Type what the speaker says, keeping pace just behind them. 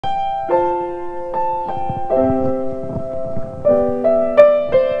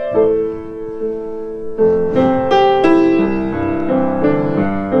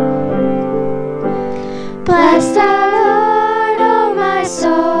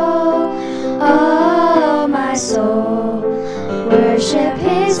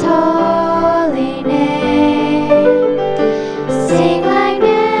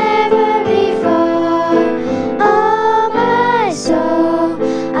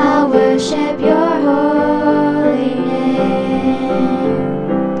worship your holy name.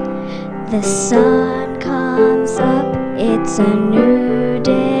 The sun comes up, it's a new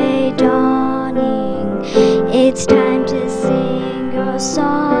day dawning. It's time to sing your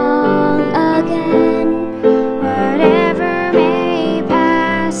song again. Whatever may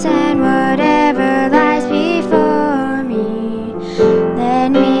pass and whatever lies before me, let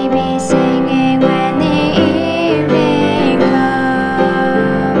me be singing when the evening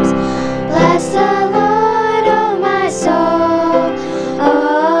comes. Bless the Lord, oh my soul,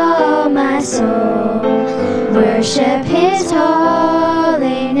 oh my soul, worship his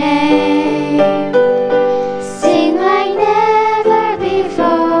holy name. Sing like never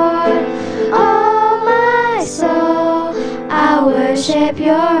before, oh my soul, I worship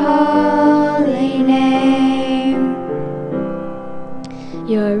your holy name.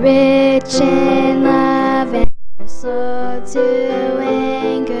 You're rich in love and you're slow to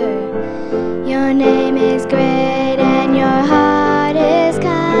anger. Your name is great and your heart is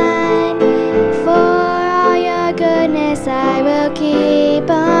kind. For all your goodness I will keep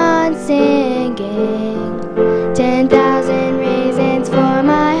on singing. 10,000 reasons for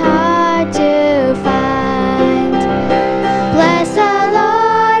my heart to find. Bless the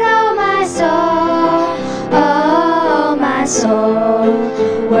Lord, oh my soul, oh my soul,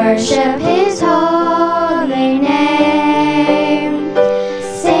 worship his holy name.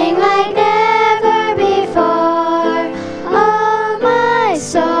 Sing like never before, oh my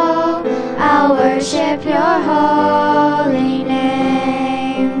soul, I'll worship your holy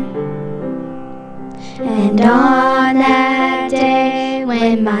name. And on that day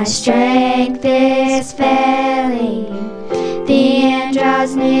when my strength is failing, the end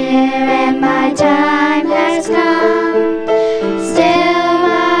draws near and my time has come, still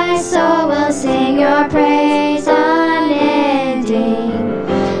my soul will sing your praise unending.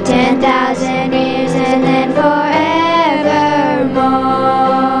 10,000 years and then forevermore.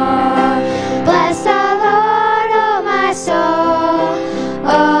 Bless the Lord, oh my soul,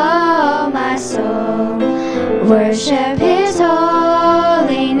 oh my soul, worship his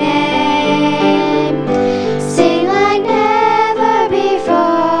holy name. Sing like never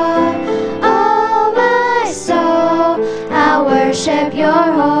before, oh my soul, I'll worship your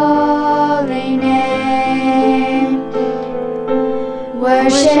holy name.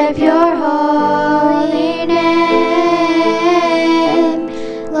 Worship your holy name,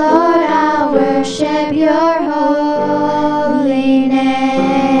 Lord, I'll worship your holy name.